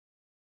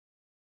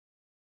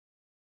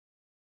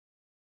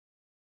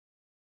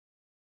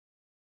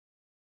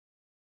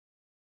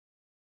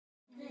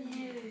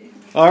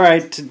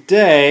Alright,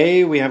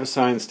 today we have a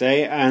science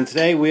day, and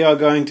today we are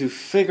going to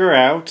figure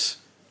out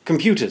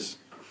computers.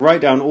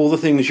 Write down all the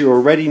things you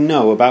already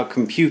know about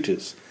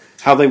computers.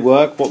 How they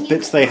work, what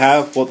bits they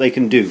have, what they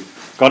can do.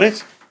 Got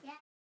it? Yeah.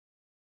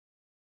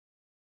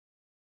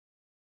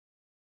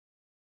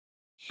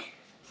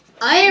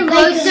 I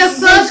wrote the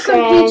first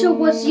computer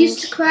was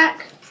used to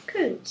crack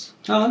codes.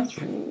 Oh, that's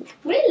right.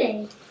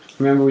 Really?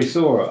 Remember we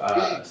saw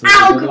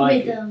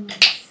Algorithms.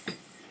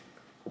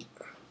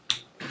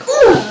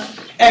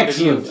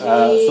 Excellent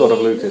thought of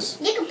Lucas.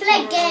 You can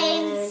play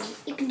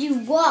games, you can do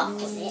work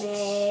on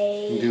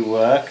it. You do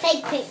work.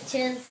 Take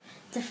pictures.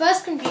 The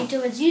first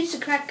computer was used to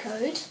crack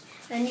code,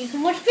 and you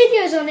can watch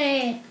videos on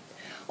it.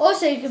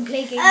 Also, you can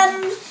play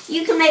games.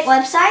 You can make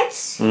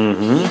websites,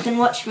 Mm-hmm. you can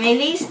watch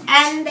movies,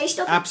 and they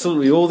still...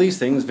 Absolutely, all these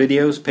things,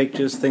 videos,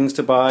 pictures, things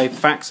to buy,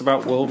 facts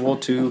about World War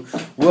II,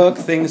 work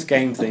things,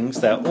 game things,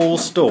 they're all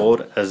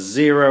stored as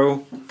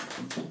 0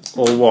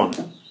 or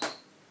 1.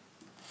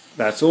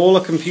 That's all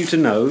a computer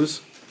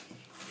knows,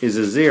 is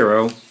a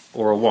 0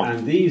 or a 1.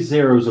 And these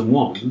zeros and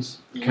ones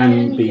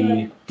can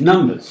be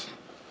numbers.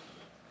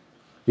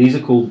 These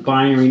are called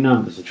binary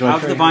numbers. How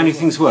do the binary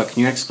things work?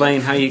 Can you explain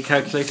how you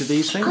calculated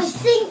these things? I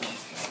think,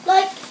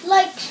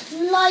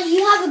 like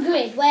you have a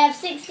grid where you have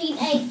 16,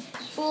 8,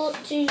 4,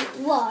 2,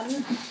 1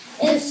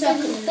 is for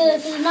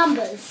the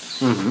numbers.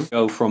 Mm-hmm.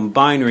 Go from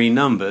binary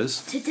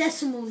numbers To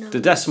decimal numbers. to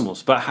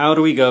decimals. But how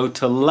do we go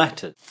to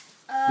letters?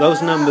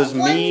 Those numbers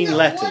mean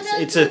letters.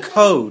 It's a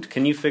code.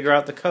 Can you figure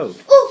out the code?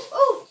 Oh.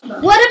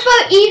 What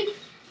about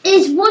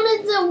is one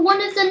of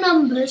the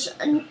numbers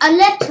a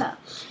letter?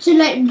 So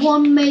like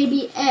 1 may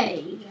be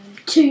A,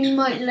 2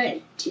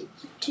 might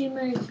two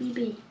might be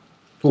B.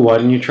 Well, why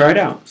didn't you try it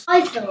out?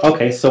 I thought.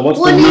 Okay, so what's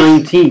the One is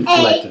 19th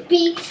A, letter?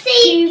 B,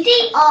 C,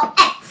 D, or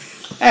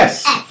S.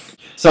 S.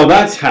 So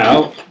that's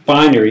how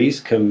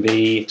binaries can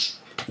be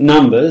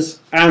numbers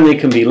and they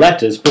can be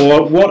letters.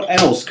 But what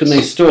else can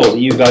they store that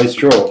you guys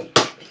draw?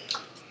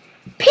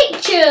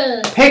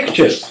 Pictures.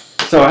 Pictures.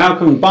 So how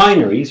can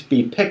binaries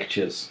be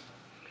pictures?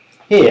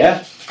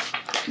 Here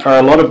are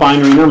a lot of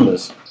binary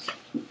numbers.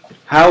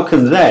 How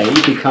can they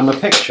become a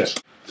picture?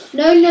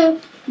 No,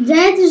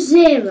 they're the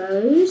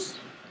zeros.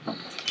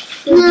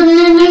 No,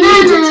 you need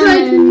to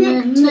try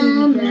connecting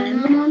them.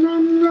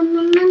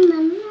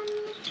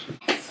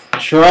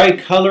 Try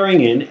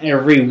colouring in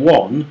every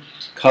one,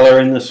 colour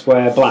in the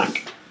square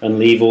black, and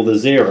leave all the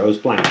zeros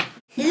blank.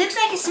 It looks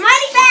like a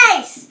smiley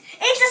face.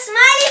 It's a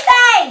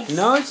smiley face.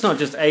 No, it's not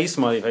just a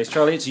smiley face,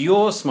 Charlie, it's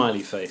your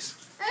smiley face.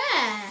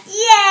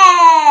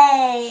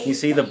 Yay! You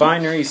see the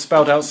binary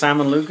spelled out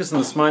Sam and Lucas and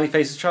the smiley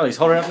face is Charlie's.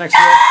 Hold it up next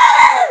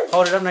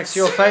to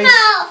your face.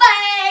 Smile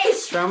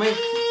face. Show me.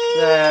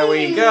 There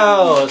we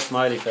go.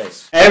 Smiley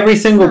face. Every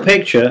single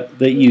picture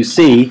that you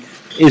see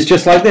is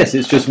just like this.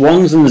 It's just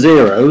ones and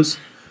zeros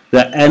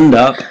that end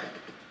up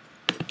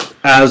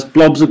as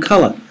blobs of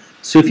colour.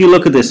 So if you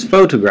look at this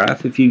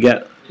photograph, if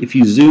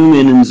you zoom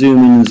in and zoom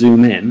in and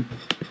zoom in,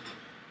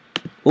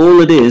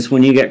 all it is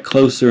when you get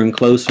closer and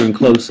closer and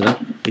closer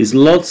is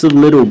lots of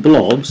little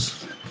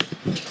blobs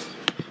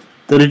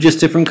that are just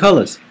different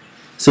colours.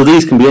 So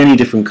these can be any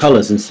different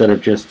colours instead of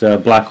just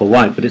black or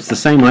white, but it's the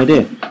same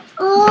idea.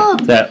 Oh,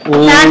 They're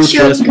all That's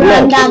your just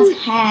blobs. granddad's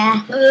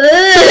hair.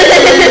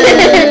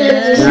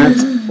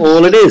 That's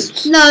all it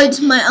is. no, it's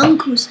my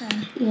uncle's hair.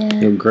 Yeah.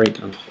 You're great.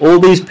 All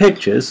these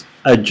pictures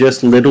are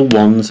just little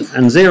ones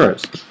and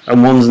zeros.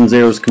 And ones and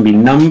zeros can be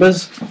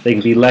numbers, they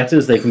can be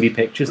letters, they can be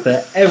pictures.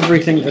 They're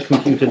everything a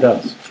computer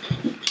does.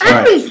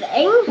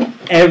 Everything? Right.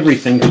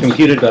 Everything a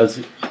computer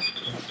does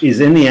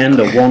is in the end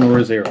a 1 or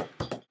a 0.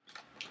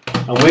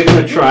 And we're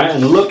going to try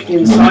and look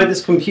inside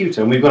this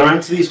computer and we've got to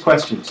answer these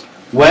questions.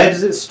 Where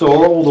does it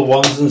store all the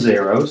ones and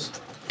zeros?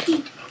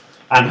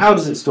 And how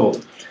does it store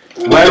them?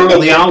 Where are all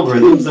the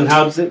algorithms and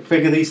how does it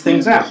figure these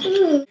things out?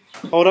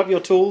 Hold up your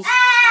tools.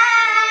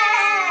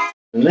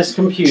 And this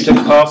computer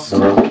cost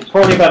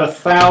probably about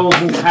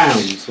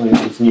 £1,000 when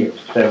it was new.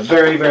 They're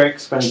very, very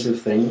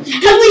expensive things.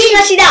 Can we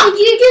smash it up? Did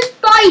you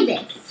just buy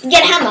this?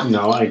 Get a hammer.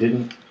 No, I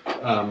didn't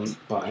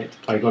buy it.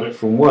 I got it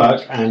from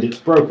work and it's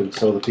broken,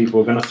 so the people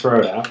were going to throw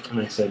it out. And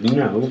I said,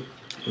 no,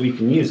 we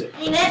can use it.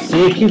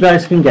 See if you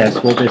guys can guess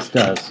what this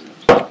does.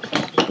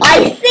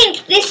 I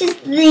think this is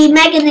the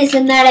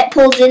mechanism that it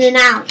pulls in and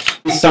out.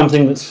 It's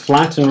something that's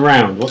flat and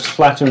round. What's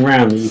flat and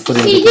round that you put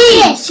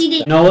in? CD.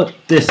 You know what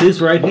this is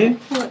right here?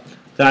 What?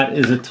 That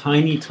is a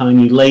tiny,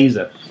 tiny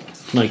laser,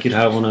 like you'd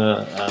have on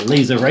a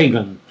laser ray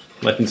gun,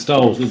 like in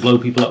Star Wars, would blow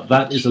people up.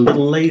 That is a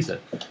little laser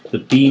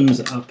that beams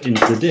up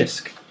into the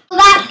disc.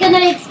 That's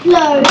gonna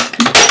explode.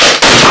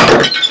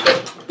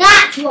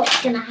 That's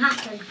what's gonna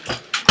happen.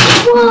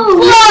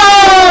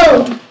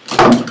 Whoa!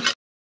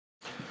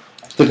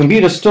 The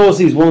computer stores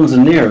these ones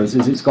and zeros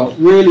is it's got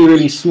really,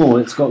 really small.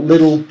 It's got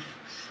little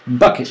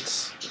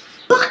buckets.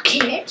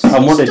 Buckets?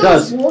 And what it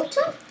does?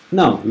 Water?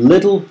 No,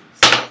 little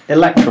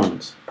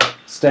electrons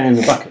stay in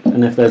the bucket.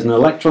 And if there's an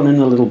electron in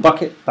the little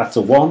bucket, that's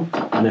a 1.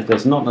 And if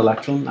there's not an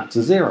electron, that's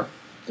a 0.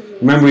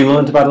 Remember we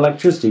learned about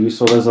electricity? We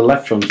saw those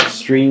electrons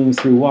stream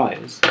through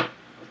wires.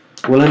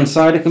 Well,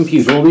 inside a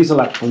computer, all these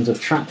electrons are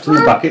trapped in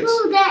the buckets,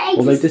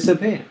 or they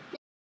disappear.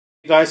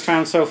 You guys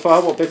found so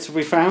far? What bits have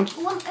we found?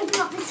 I want to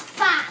open up this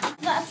fan.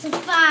 That's a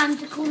fan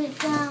to cool it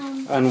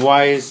down. And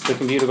why has the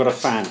computer got a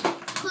fan?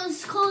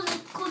 Because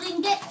it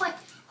can get quite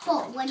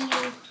hot when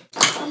you're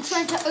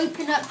trying to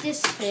open up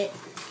this bit.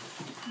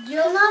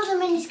 You'll have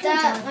them in his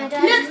My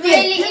dad's Look,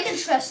 really look.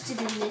 interested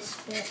in this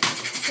bit,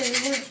 so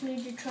he wants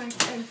me to try and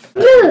open.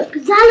 Look,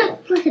 that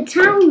looks like a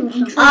town or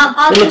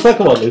something. It looks like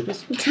a what,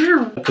 Lucas? A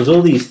town. Because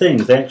all these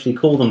things, they actually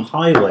call them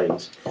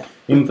highways.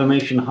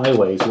 Information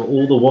highways, where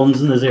all the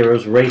ones and the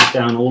zeros race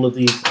down all of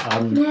these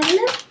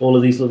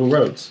little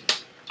roads.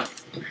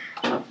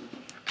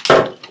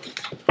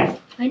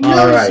 I know,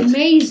 Alright. it's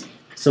amazing.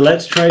 So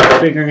let's try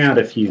figuring out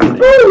a few things.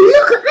 Oh,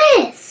 look at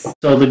this!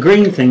 So the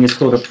green thing is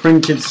called a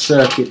printed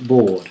circuit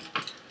board.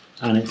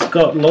 And it's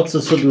got lots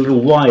of sort of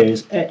little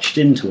wires etched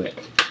into it.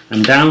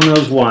 And down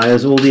those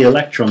wires all the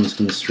electrons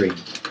can stream.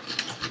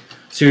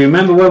 So you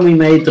remember when we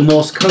made the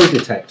Morse code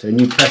detector and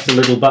you pressed a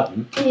little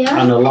button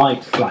and a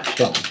light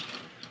flashed on?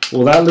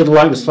 Well, that little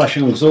light was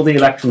flashing on because all the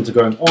electrons are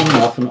going on and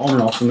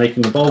off and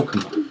making the bulb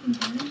come on.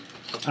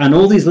 And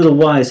all these little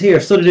wires here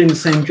are sort of doing the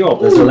same job.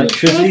 There's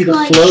electricity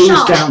that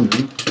flows down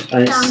them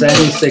and it's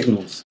sending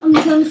signals.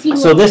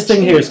 So this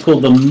thing here is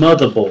called the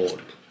motherboard.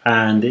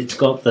 And it's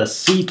got the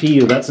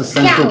CPU, that's a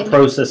central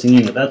processing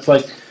unit. That's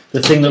like the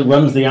thing that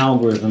runs the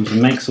algorithms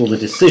and makes all the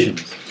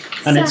decisions.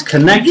 And it's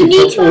connected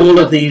to all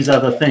of these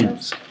other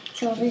things.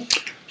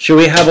 Shall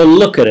we have a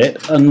look at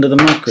it under the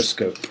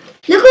microscope?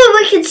 Look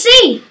what we can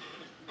see!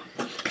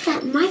 Look at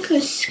that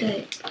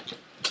microscope.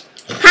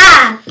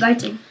 Ha!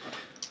 Writing.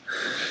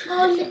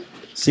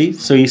 See?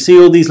 So you see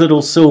all these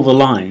little silver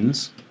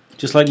lines.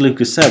 Just like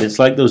Lucas said, it's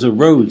like those are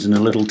roads in a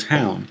little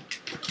town.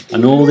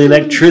 And all the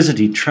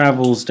electricity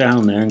travels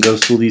down there and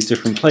goes to all these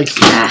different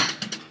places.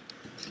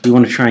 We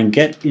want to try and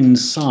get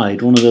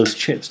inside one of those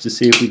chips to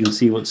see if we can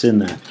see what's in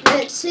there.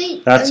 Let's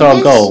see. That's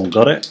our goal.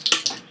 Got it?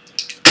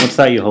 What's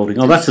that you're holding?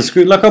 Oh, that's the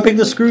screw. Look how big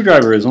the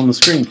screwdriver is on the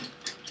screen.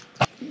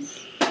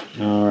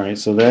 Alright,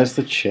 so there's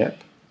the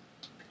chip.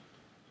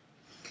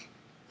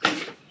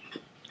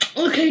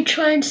 Okay,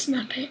 try and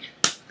snap it.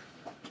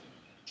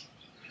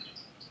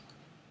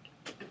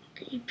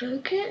 You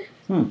broke it?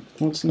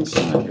 What's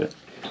inside of it?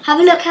 Have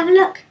a look, have a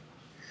look.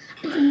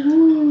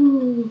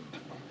 Ooh.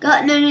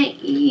 No,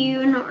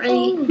 you're not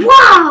really.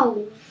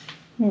 Wow!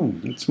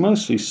 It's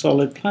mostly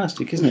solid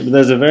plastic, isn't it? But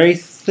there's a very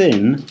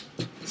thin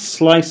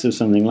slice of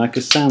something, like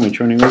a sandwich,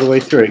 running all the way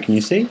through it. Can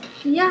you see?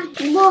 Yeah.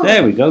 Whoa.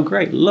 There we go.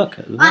 Great. Look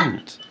at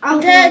that.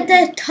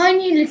 They're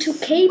tiny little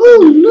cables.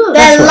 Oh, look.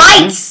 They're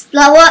right, lights,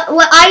 like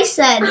what I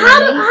said. How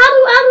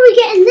do we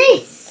get in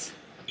this?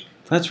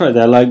 That's right.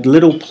 They're like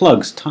little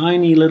plugs,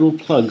 tiny little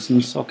plugs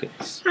and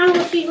sockets. How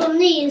much we got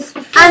these?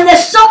 And the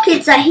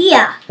sockets are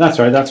here. That's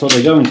right. That's what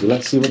they go into.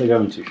 Let's see what they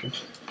go into. Sure.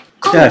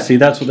 Yeah. See,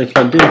 that's what they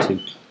plugged into.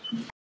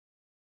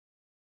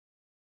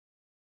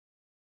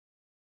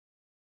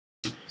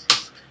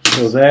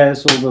 So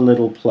there's all the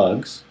little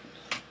plugs,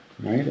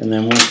 right? And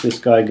then once this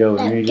guy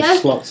goes in, he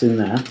just slots in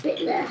there,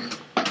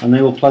 and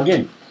they will plug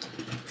in.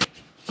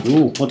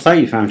 Ooh, what's that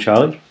you found,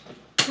 Charlie?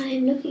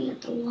 I'm looking at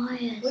the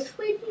wires. Which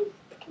way do you?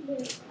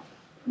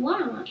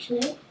 Wow,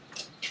 actually.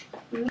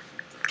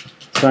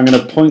 So I'm going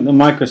to point the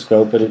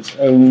microscope at its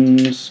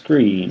own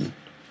screen.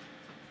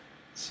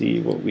 See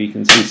what we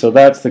can see. So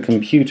that's the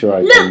computer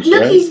icons,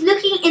 Look, right? he's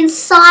looking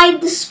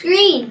inside the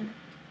screen.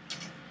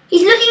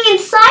 He's looking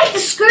inside the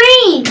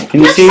screen.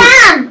 Can you see?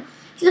 Sam!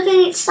 He's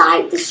looking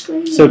inside the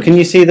screen. So can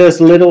you see there's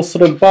little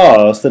sort of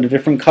bars that are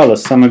different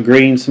colours? Some are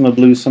green, some are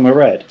blue, some are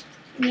red.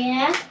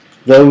 Yeah.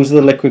 Those are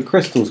the liquid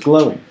crystals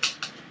glowing.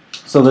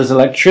 So there's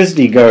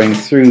electricity going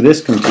through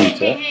this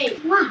computer. Hey.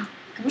 Wow.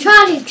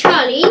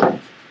 Charlie,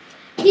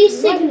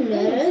 these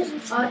signals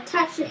are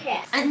attached to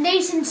here. And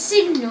they send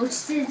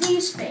signals to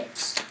these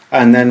bits.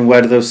 And then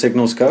where do those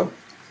signals go?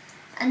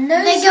 And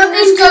those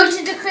signals go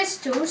to the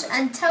crystals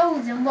and tell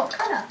them what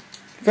colour.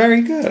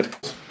 Very good.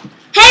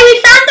 Hey, we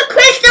found the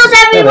crystals,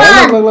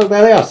 everyone! Look,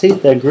 there they are. See,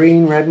 they're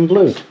green, red and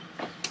blue.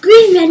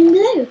 Green, red and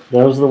blue.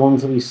 Those are the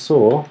ones that we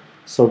saw.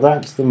 So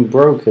that's them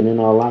broken in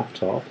our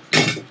laptop.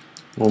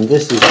 And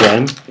this is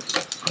them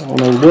on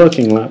a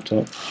working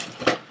laptop.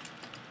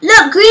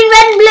 Look, green,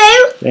 red and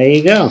blue. There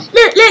you go.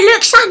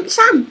 Look,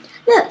 Sam.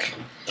 Look.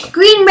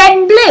 Green, red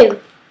and blue.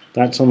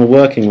 That's on the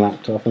working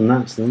laptop, and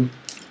that's them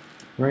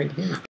right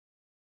here.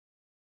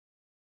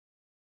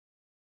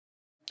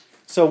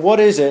 So what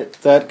is it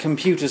that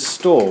computers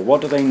store?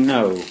 What do they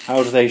know?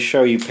 How do they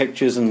show you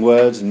pictures and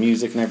words and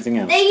music and everything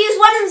else? They use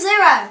 1 and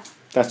 0.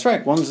 That's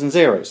right, ones and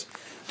zeros.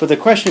 But the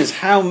question is,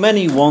 how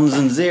many ones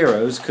and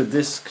zeros could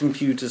this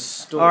computer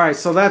store? Alright,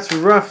 so that's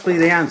roughly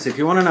the answer. If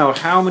you want to know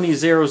how many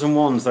zeros and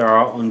ones there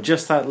are on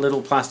just that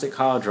little plastic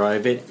hard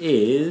drive, it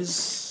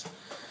is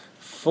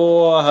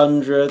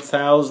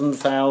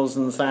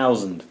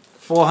 400,000.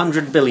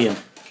 400 billion.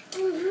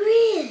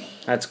 Really?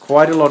 That's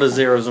quite a lot of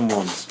zeros and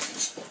ones.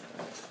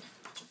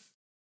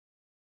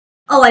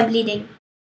 Oh, I'm bleeding.